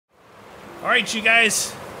All right, you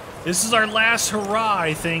guys. This is our last hurrah,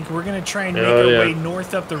 I think. We're going to try and make our way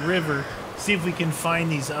north up the river, see if we can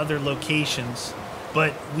find these other locations.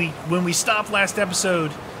 But when we stopped last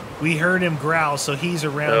episode, we heard him growl, so he's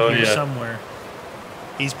around here somewhere.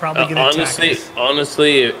 He's probably going to attack us.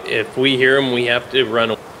 Honestly, if we hear him, we have to run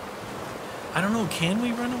away. I don't know. Can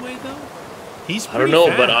we run away, though? He's pretty I don't know,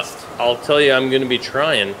 fast. but I'll tell you, I'm going to be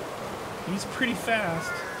trying. He's pretty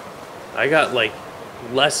fast. I got, like,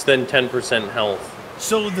 less than 10% health.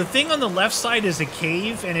 So the thing on the left side is a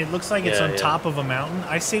cave, and it looks like it's on top of a mountain.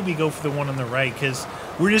 I say we go for the one on the right, because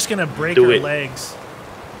we're just going to break our legs.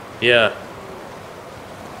 Yeah.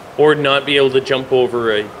 Or not be able to jump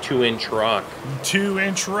over a 2-inch rock.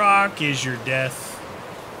 2-inch rock is your death.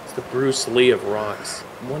 It's the Bruce Lee of rocks.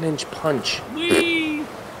 1-inch punch. Whee!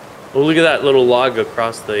 Oh, look at that little log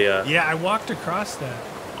across the... Yeah, I walked across that.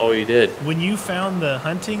 Oh, you did? When you found the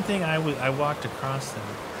hunting thing, I walked across that.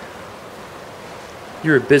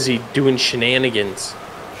 You were busy doing shenanigans.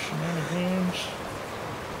 Shenanigans.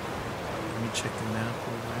 Let me check the map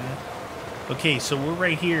where we're at. Okay, so we're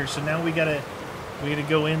right here. So now we gotta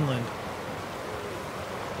go inland.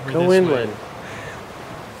 Go inland.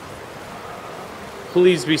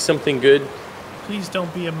 Please be something good. Please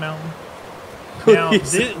don't be a mountain. Now,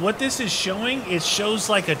 what this is showing, it shows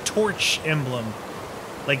like a torch emblem.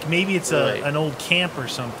 Like maybe it's an old camp or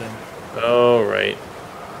something. Oh, right.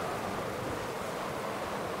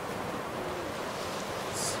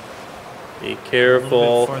 Be careful. A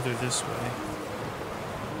little bit farther this way.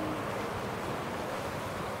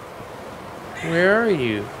 Where are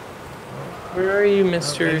you? Where are you,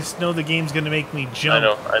 mister? I just know the game's going to make me jump.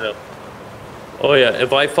 I know. Oh, yeah.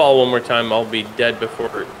 If I fall one more time, I'll be dead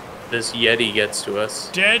before this Yeti gets to us.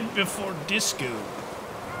 Dead before disco.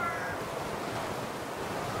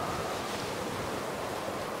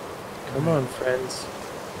 Come on, friends.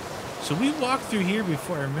 So we walked through here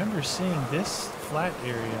before. I remember seeing this flat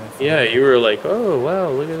area. Yeah, you were like, oh, wow,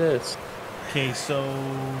 look at this. Okay, so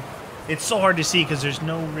it's so hard to see because there's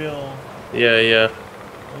no real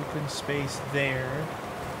open space there.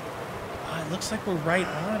 It looks like we're right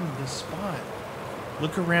on the spot.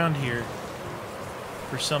 Look around here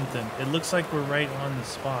for something. It looks like we're right on the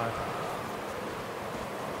spot.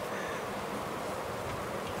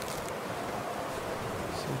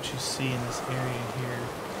 See what you see in this area here.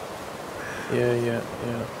 Yeah.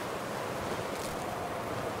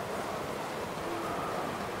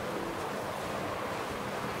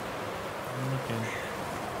 I'm looking.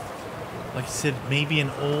 Like I said, maybe an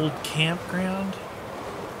old campground?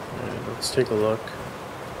 Alright, let's take a look.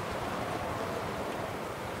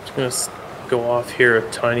 Just gonna go off here a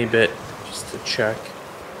tiny bit just to check.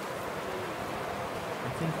 I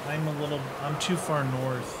think I'm too far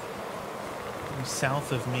north.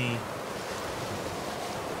 South of me.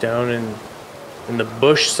 Down in the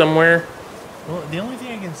bush somewhere? Well, the only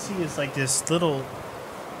thing I can see is like this little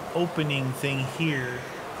opening thing here,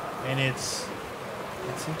 and it's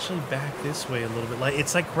actually back this way a little bit. Like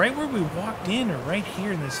it's like right where we walked in, or right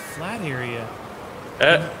here in this flat area.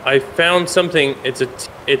 I found something.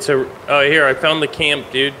 Oh, here, I found the camp,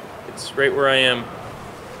 dude. It's right where I am.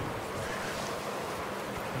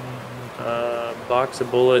 Box of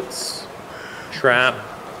bullets, trap.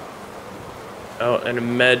 Oh, and a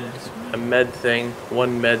med thing.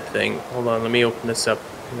 One med thing. Hold on, let me open this up.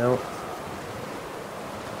 No.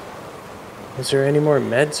 Is there any more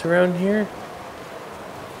meds around here?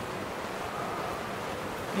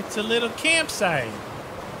 It's a little campsite.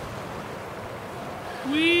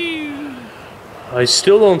 Whee! I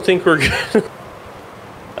still don't think we're gonna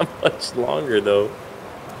have much longer, though.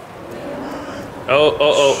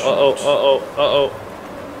 Oh.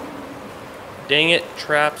 Dang it.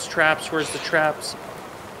 Traps. Where's the traps?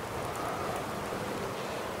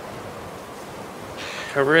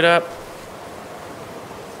 Cover it up.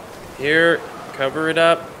 Here. Cover it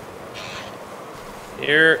up.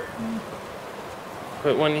 Here.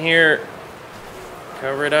 Put one here.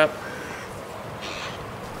 Cover it up.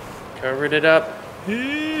 Covered it up.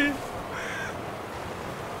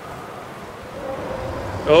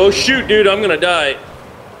 Oh, shoot, dude. I'm gonna die.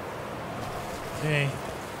 Okay.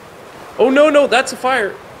 Oh, no, that's a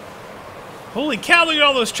fire. Holy cow, look at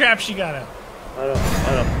all those traps you got out. I know.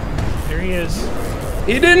 There he is.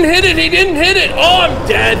 He didn't hit it. Oh, I'm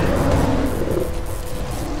dead.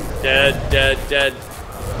 Dead.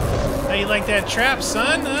 How you like that trap,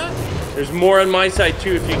 son, huh? There's more on my side,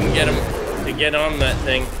 too, if you can get him to get on that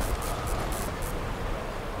thing.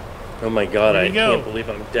 Oh, my God, I can't believe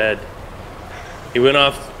I'm dead. He went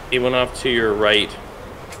off to your right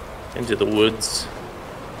into the woods.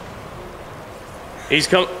 He's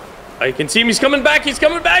come. I can see him. He's coming back. He's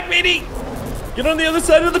coming back, matey. Get on the other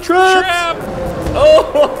side of the trap. Trap.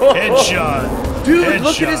 Oh. Headshot. Dude, Headshot.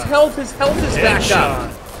 look at his health. His health is back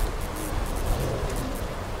up.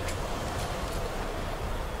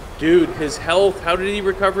 Dude, his health. How did he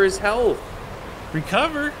recover his health?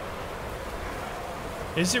 Recover?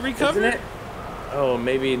 Is it recover? Isn't it? Oh,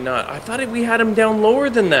 maybe not. I thought we had him down lower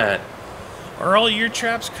than that. Are all your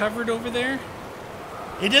traps covered over there?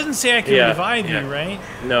 It doesn't say I can revive you, right?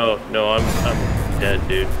 No, I'm dead,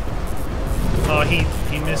 dude. Oh,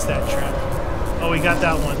 he missed that trap. Oh, he got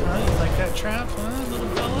that one. Huh? You like that trap, huh, little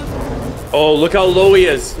fella? Oh, look how low he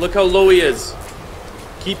is. Look how low he is.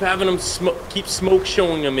 Keep having him keep smoke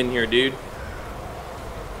showing him in here, dude.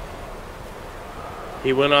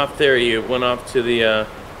 He went off there. He went off to the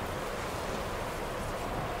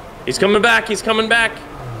He's coming back. He's coming back.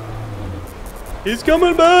 He's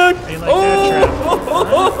coming back. Hey, like that trap.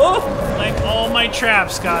 Huh? Like all my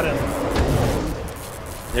traps got him.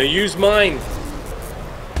 Now use mine.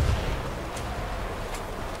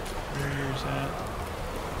 Where's yours at?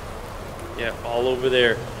 Yeah, all over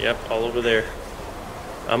there. Yep, all over there.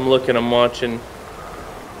 I'm looking. I'm watching.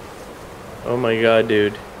 Oh my god,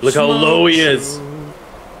 dude. Look how low he is.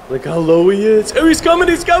 Look how low he is. Oh, he's coming.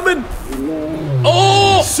 He's coming.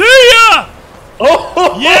 Oh! See ya!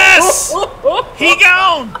 Oh! Yes! He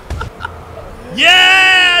gone!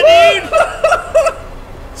 Yeah, dude!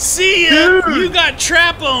 See ya! Dude. You got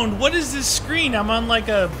trap owned. What is this screen? I'm on like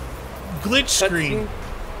a glitch screen.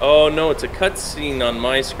 Oh no, it's a cutscene on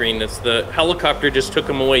my screen. It's the helicopter just took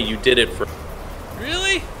him away. You did it for.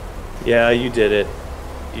 Really? Yeah, you did it.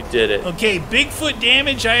 You did it. Okay, Bigfoot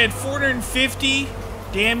damage. I had 450.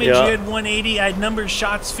 Damage, you had 180. I had numbered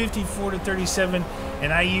shots 54 to 37,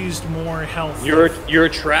 and I used more health. Your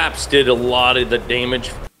traps did a lot of the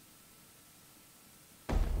damage.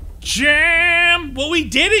 Jam! Well, we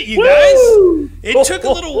did it, you guys. It took a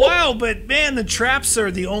little while, but man, the traps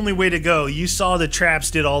are the only way to go. You saw the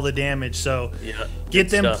traps did all the damage, so get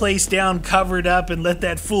them placed down, covered up, and let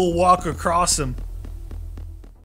that fool walk across them.